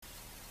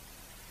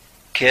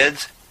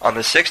Kids, on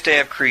the sixth day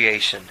of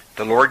creation,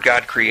 the Lord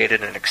God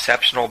created an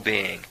exceptional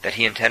being that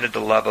he intended to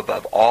love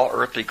above all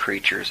earthly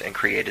creatures and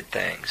created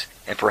things,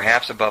 and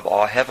perhaps above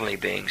all heavenly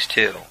beings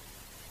too.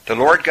 The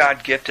Lord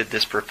God gifted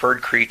this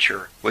preferred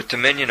creature with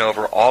dominion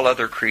over all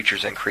other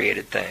creatures and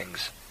created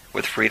things,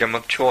 with freedom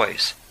of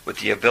choice,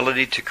 with the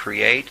ability to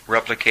create,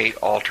 replicate,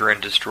 alter,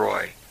 and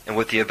destroy, and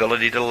with the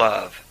ability to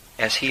love,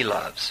 as he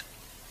loves.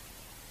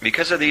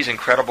 Because of these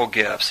incredible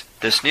gifts,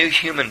 this new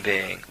human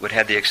being would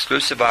have the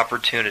exclusive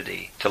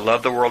opportunity to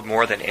love the world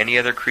more than any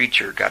other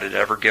creature God had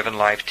ever given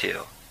life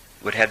to,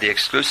 would have the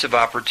exclusive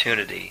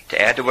opportunity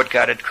to add to what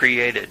God had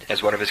created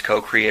as one of his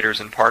co-creators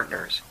and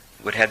partners,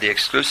 would have the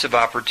exclusive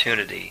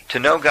opportunity to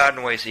know God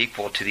in ways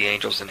equal to the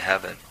angels in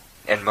heaven,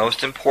 and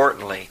most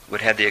importantly,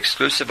 would have the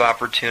exclusive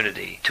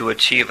opportunity to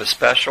achieve a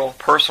special,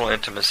 personal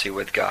intimacy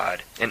with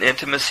God, an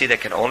intimacy that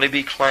can only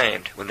be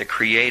claimed when the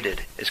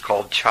created is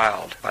called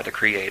child by the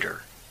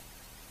Creator.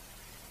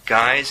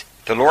 Guys,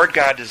 the Lord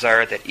God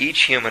desired that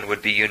each human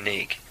would be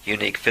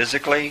unique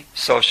physically,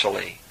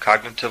 socially,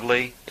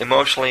 cognitively,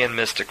 emotionally, and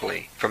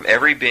mystically, from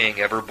every being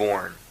ever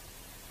born.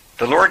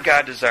 The Lord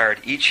God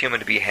desired each human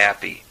to be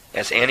happy,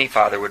 as any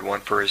father would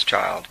want for his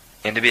child,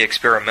 and to be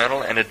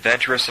experimental and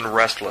adventurous and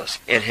restless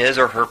in his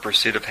or her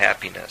pursuit of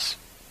happiness.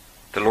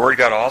 The Lord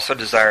God also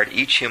desired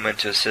each human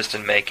to assist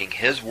in making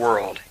his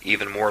world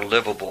even more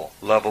livable,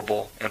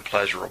 lovable, and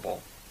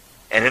pleasurable.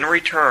 And in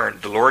return,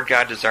 the Lord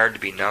God desired to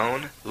be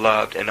known,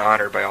 loved, and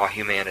honored by all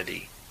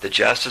humanity, the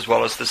just as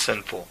well as the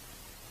sinful.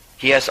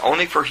 He has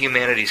only for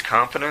humanity's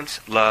confidence,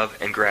 love,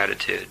 and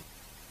gratitude.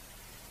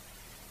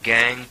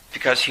 Gang,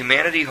 because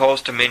humanity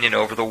holds dominion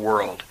over the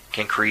world,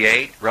 can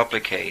create,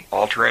 replicate,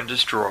 alter, and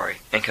destroy,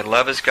 and can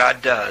love as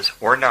God does,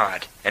 or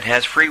not, and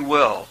has free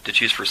will to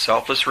choose for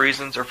selfless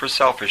reasons or for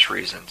selfish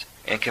reasons,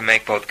 and can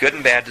make both good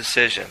and bad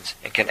decisions,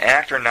 and can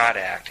act or not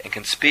act, and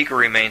can speak or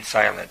remain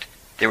silent,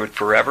 there would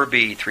forever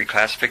be three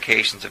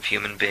classifications of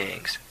human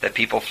beings that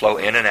people flow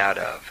in and out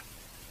of.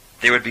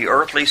 There would be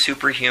earthly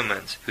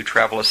superhumans who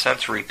travel a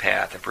sensory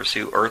path and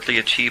pursue earthly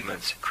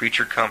achievements,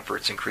 creature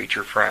comforts, and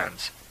creature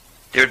friends.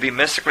 There would be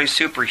mystically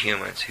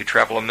superhumans who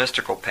travel a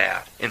mystical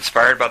path,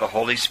 inspired by the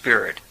Holy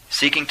Spirit,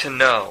 seeking to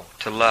know,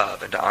 to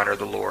love, and to honor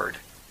the Lord.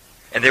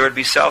 And there would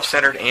be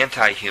self-centered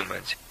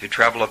anti-humans who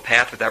travel a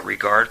path without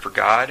regard for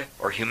God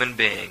or human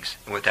beings,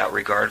 and without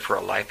regard for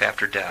a life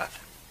after death.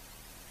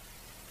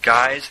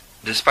 Guys,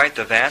 despite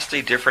the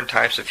vastly different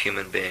types of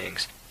human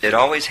beings, it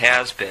always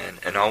has been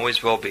and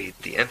always will be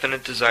the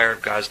infinite desire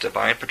of God's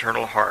divine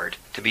paternal heart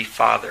to be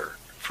Father,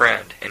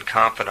 friend, and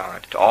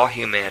confidant to all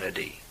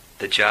humanity,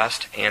 the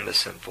just and the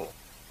sinful.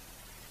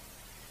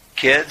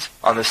 Kids,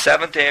 on the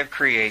seventh day of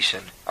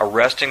creation, a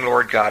resting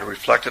Lord God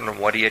reflected on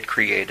what he had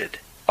created,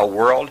 a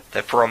world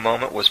that for a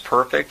moment was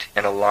perfect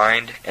and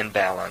aligned and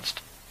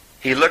balanced.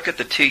 He looked at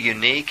the two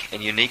unique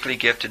and uniquely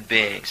gifted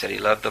beings that he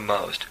loved the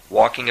most,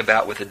 walking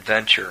about with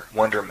adventure,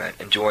 wonderment,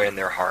 and joy in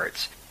their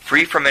hearts,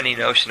 free from any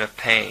notion of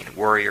pain,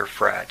 worry, or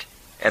fret.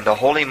 And the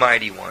Holy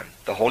Mighty One,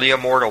 the Holy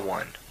Immortal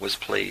One, was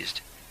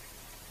pleased.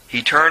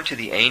 He turned to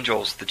the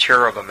angels, the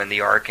cherubim, and the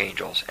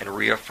archangels, and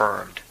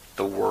reaffirmed,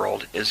 "The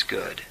world is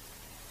good."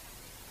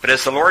 But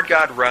as the Lord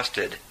God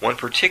rested, one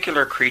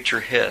particular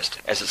creature hissed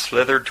as it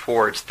slithered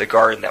towards the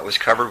garden that was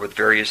covered with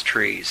various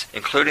trees,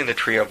 including the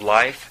tree of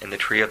life and the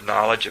tree of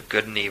knowledge of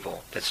good and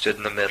evil that stood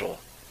in the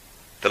middle.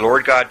 The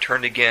Lord God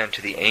turned again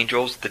to the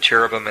angels, the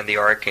cherubim, and the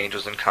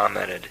archangels and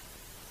commented,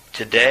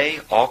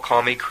 "Today all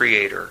call me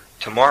Creator.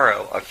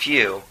 Tomorrow a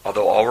few,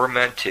 although all were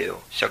meant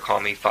to, shall call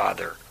me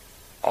Father.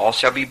 All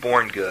shall be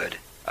born good.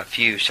 A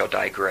few shall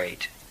die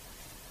great."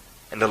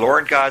 And the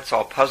Lord God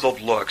saw puzzled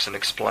looks and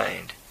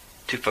explained,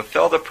 "To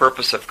fulfill the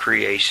purpose of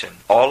creation,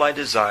 all I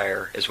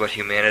desire is what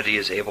humanity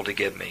is able to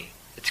give me,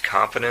 its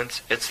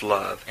confidence, its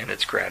love, and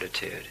its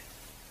gratitude."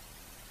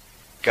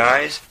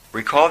 Guys,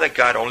 recall that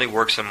God only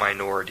works in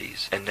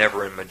minorities and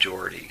never in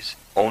majorities.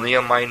 Only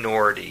a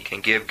minority can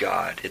give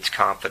God its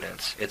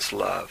confidence, its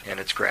love, and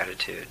its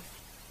gratitude.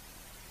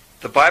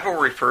 The Bible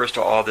refers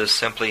to all this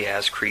simply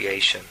as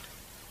creation.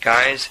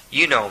 Guys,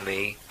 you know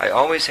me. I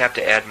always have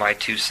to add my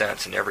 2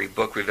 cents in every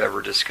book we've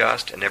ever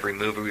discussed and every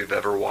movie we've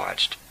ever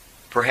watched.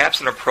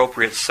 Perhaps an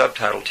appropriate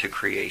subtitle to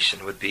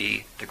creation would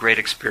be The Great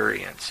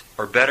Experience,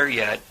 or better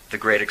yet, The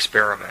Great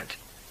Experiment.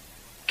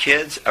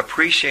 Kids,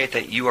 appreciate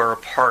that you are a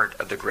part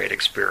of the great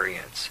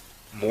experience.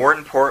 More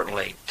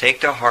importantly,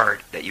 take to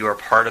heart that you are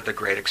part of the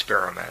great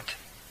experiment.